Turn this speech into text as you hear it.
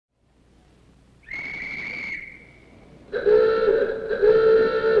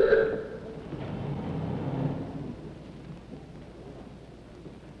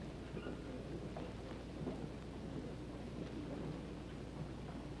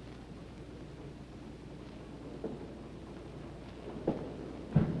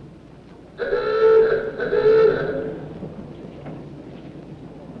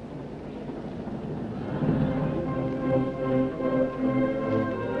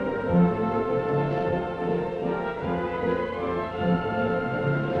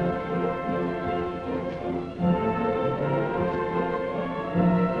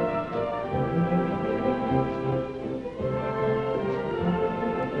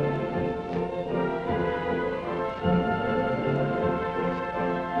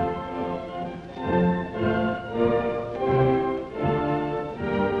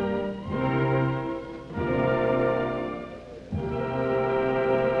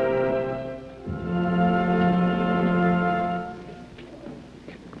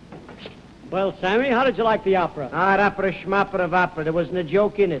Well, Sammy, how did you like the opera? Opera schmopper of opera. There wasn't a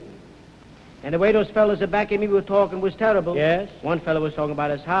joke in it. And the way those fellas at back of me were talking was terrible. Yes? One fellow was talking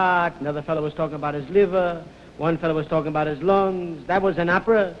about his heart, another fellow was talking about his liver, one fellow was talking about his lungs. That was an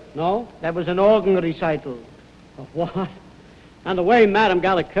opera. No? That was an organ recital. What? And the way Madame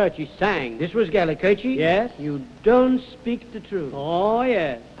Gallicurci sang. This was Gallicurci? Yes? You don't speak the truth. Oh,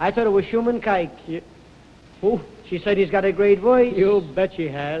 yes. I thought it was Schumann Kike. Who? She said he's got a great voice. You bet she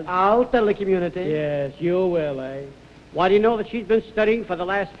has. I'll tell the community. Yes, you will, eh? Why, do you know that she's been studying for the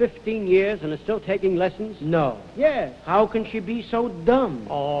last 15 years and is still taking lessons? No. Yes. How can she be so dumb?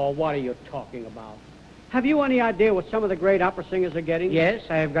 Oh, what are you talking about? Have you any idea what some of the great opera singers are getting? Yes,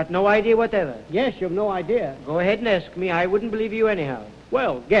 I have got no idea whatever. Yes, you have no idea. Go ahead and ask me. I wouldn't believe you anyhow.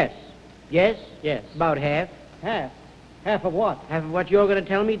 Well, guess. Yes? Yes. About half. Half. Half of what? Half of what you're going to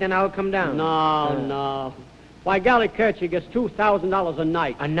tell me, then I'll come down. No. Why, Gallicurci gets $2,000 a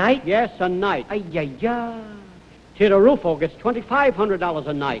night. A night? Yes, a night. Ay. Tito Rufo gets $2,500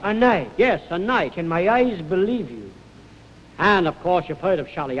 a night. A night? Yes, a night. Can my eyes believe you? And, of course, you've heard of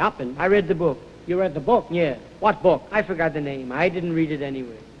Shaliapin. I read the book. You read the book? Yeah. What book? I forgot the name. I didn't read it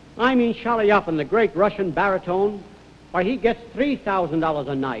anyway. I mean Shaliapin, the great Russian baritone. Why, he gets $3,000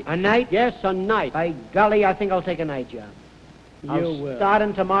 a night. A night? Yes, a night. By golly, I think I'll take a night job. I'll will. start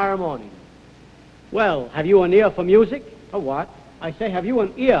him tomorrow morning. Well, have you an ear for music? A what? I say, have you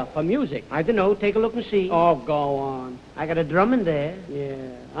an ear for music? I don't know. Take a look and see. Oh, go on. I got a drum in there.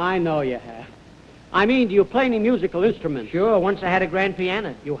 Yeah, I know you have. I mean, do you play any musical instruments? Sure. Once I had a grand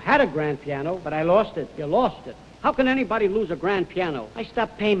piano. You had a grand piano, But I lost it. you lost it. How can anybody lose a grand piano? I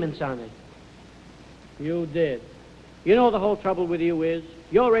stopped payments on it. You did. You know the whole trouble with you is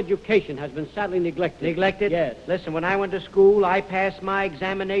your education has been sadly neglected. Neglected? Yes. Listen, when I went to school, I passed my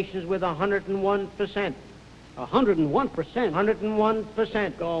examinations with 101%. 101%?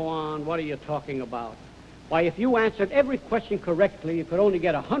 101%. Go on. What are you talking about? Why, if you answered every question correctly, you could only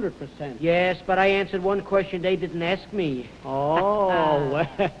get 100%. Yes, but I answered one question they didn't ask me. Oh,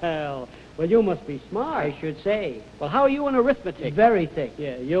 well. Well, you must be smart. I should say. Well, how are you in arithmetic? Very thick.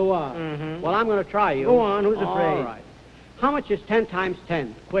 Yeah, you are. Mhm. Well, I'm going to try you. Go on, who's All afraid? right. How much is 10 times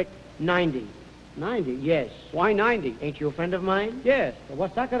 10? Quick. 90. 90? Yes. Why 90? Ain't you a friend of mine? Yes. Well,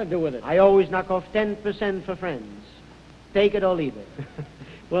 what's that got to do with it? I always knock off 10% for friends. Take it or leave it.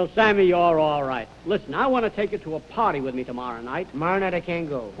 Well, Sammy, you're all right. Listen, I want to take you to a party with me tomorrow night. Tomorrow night I can't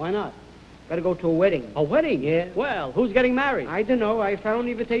go. Why not? Got to go to a wedding. A wedding? Yeah. Well, who's getting married? I don't know. I found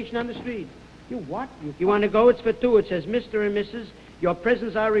the invitation on the street. You what? You want to go? It's for two. It says, Mr. and Mrs. Your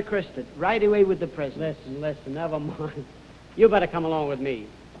presents are requested. Right away with the presents. Listen, never mind. You better come along with me.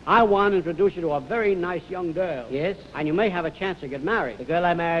 I want to introduce you to a very nice young girl. Yes? And you may have a chance to get married. The girl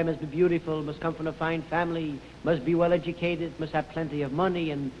I marry must be beautiful, must come from a fine family, must be well educated, must have plenty of money,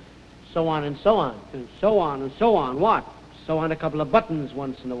 and so on and so on. And so on and so on. What? Sew on a couple of buttons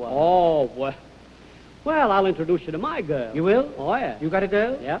once in a while. Oh, well. Well, I'll introduce you to my girl. You will? Oh, yeah. You got a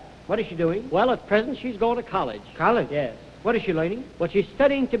girl? Yep. What is she doing? Well, at present, she's going to college. College? Yes. What is she learning? Well, she's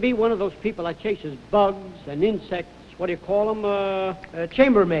studying to be one of those people that chases bugs and insects. What do you call them?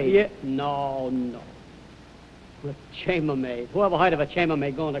 Chambermaid. Yeah. No. A chambermaid. Who ever heard of a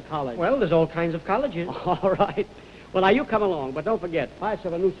chambermaid going to college? Well, there's all kinds of colleges. All right. Well, now you come along, but don't forget, price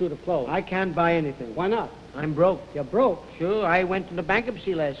of a new suit of clothes. I can't buy anything. Why not? I'm broke. You're broke. Sure, I went into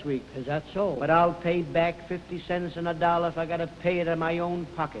bankruptcy last week. Is that so? But I'll pay back 50 cents and a dollar if I got to pay it out of my own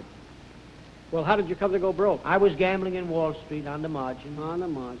pocket. Well, how did you come to go broke? I was gambling in Wall Street on the margin. On the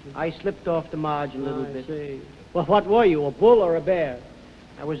margin. I slipped off the margin a little I bit. see. Well, what were you, a bull or a bear?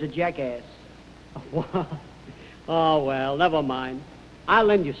 I was a jackass. Oh, well, never mind. I'll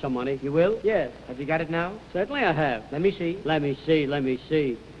lend you some money. You will? Yes. Have you got it now? Certainly I have. Let me see. Let me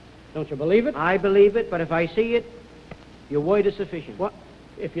see. Don't you believe it? I believe it, but if I see it, your word is sufficient. What?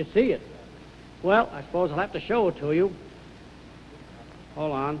 If you see it. Well, I suppose I'll have to show it to you.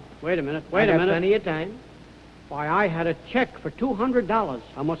 Hold on. Wait a minute. I got plenty of time. Why, I had a check for $200.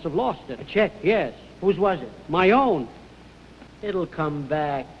 I must have lost it. A check? Yes. Whose was it? My own. It'll come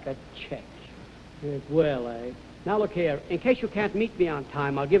back, a check. It will, eh? Now, look here. In case you can't meet me on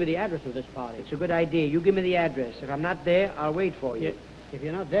time, I'll give you the address of this party. It's a good idea. You give me the address. If I'm not there, I'll wait for you. If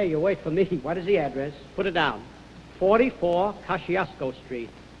you're not there, you wait for me. What is the address? Put it down. 44 Kosciuszko Street.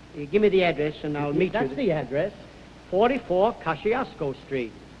 You give me the address, and I'll meet you. That's the address. 44 Kosciuszko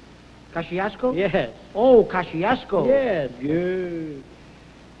Street. Kosciuszko? Yes. Oh, Kosciuszko. Yes. Yes.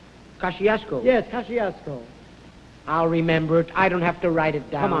 Kosciuszko. Yes, Kosciuszko. I'll remember it. I don't have to write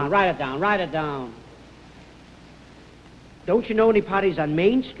it down. Come on, write it down. Don't you know any parties on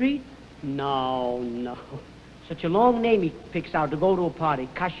Main Street? No. Such a long name he picks out to go to a party.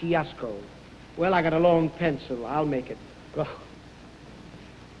 Kosciuszko. Well, I got a long pencil. I'll make it.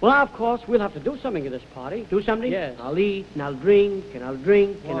 Well, of course, we'll have to do something at this party. Do something? Yes. I'll eat, and I'll drink, and I'll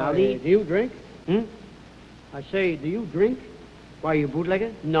drink, and I'll eat. Do you drink? Hmm? I say, do you drink? Why, you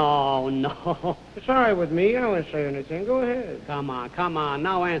bootlegger? No, no. It's all right with me. I won't say anything. Go ahead. Come on.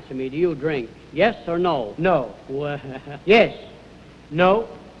 Now answer me. Do you drink? Yes or no? No. Well, Yes. No.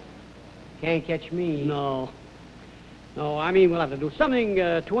 Can't catch me. no. No, I mean, we'll have to do something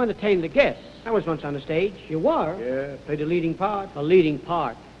to entertain the guests. I was once on the stage. You were? Yeah, played a leading part. A leading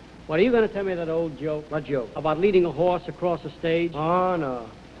part. What, are you going to tell me that old joke? What joke? About leading a horse across the stage? Oh, no.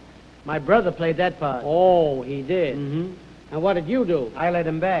 My brother played that part. Oh, he did. Mm-hmm. And what did you do? I let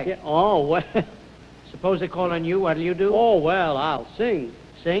him back. Yeah. Oh, well. Suppose they call on you, what'll you do? Oh, well, I'll sing.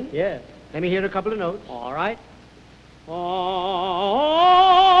 Sing? Yes. Let me hear a couple of notes. All right.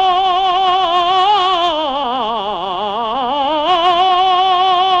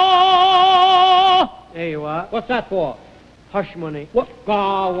 There you are. What's that for? Hush money. What? Go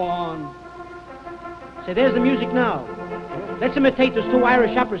on. Say, there's the music now. Let's imitate those two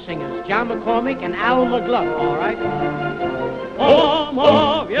Irish opera singers, John McCormick and Al McGluff. All right.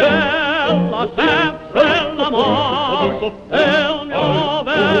 Como viella sempre l'amor, il mio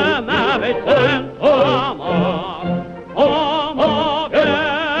ben Vicento amor. Como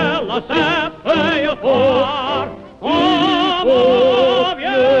viella sempre il cuor, como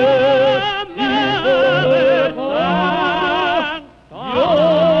viella Vicento amor.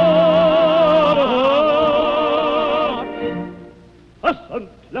 Passant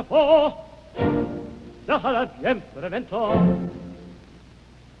la fo, la sempre vento.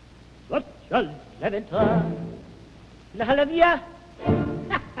 Leventa. La via.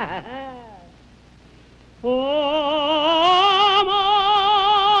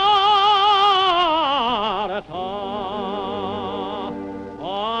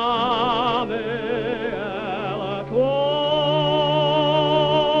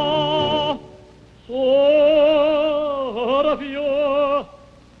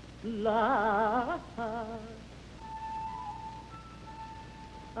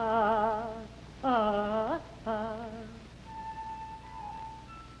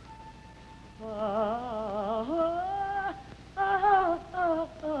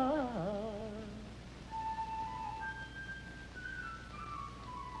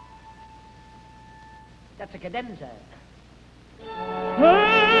 That's a cadenza. Hey,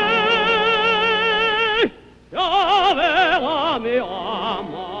 la mia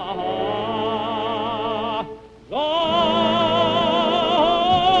ama. La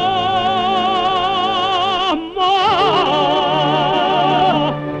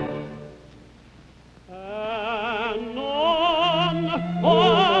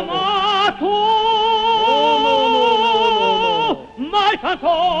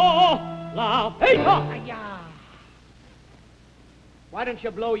Why don't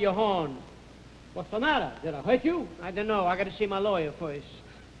you blow your horn? What's the matter? Did I hurt you? I don't know. I got to see my lawyer first.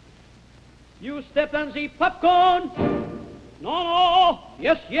 You step on the popcorn. No.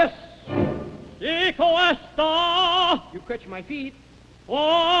 Yes. Si questa. You catch my feet.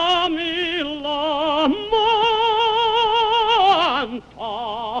 Oh, mi lamanta.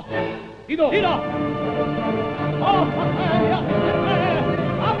 Dido. Oh,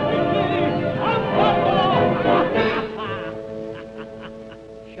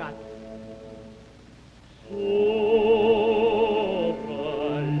 Shot.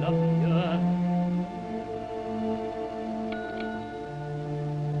 Sopra la via.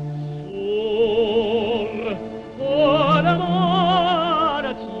 Sopra la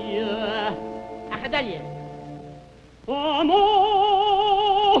moratia. Acadaglia.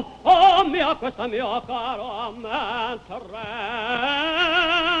 Amore, oh mia, questa mia cara mente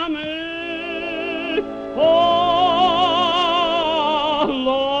remi.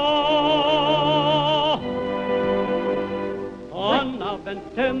 Anna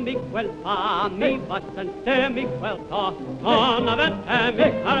ventemi quel fa, mi battentemi quel fa. Anna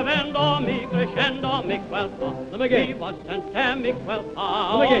ventemi, carvendomi, crescendomi quel fa. Mi battentemi quel fa,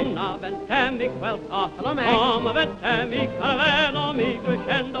 Anna ventemi quel fa. Anna ventemi, carvendomi,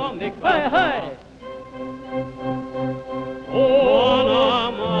 crescendomi quel fa.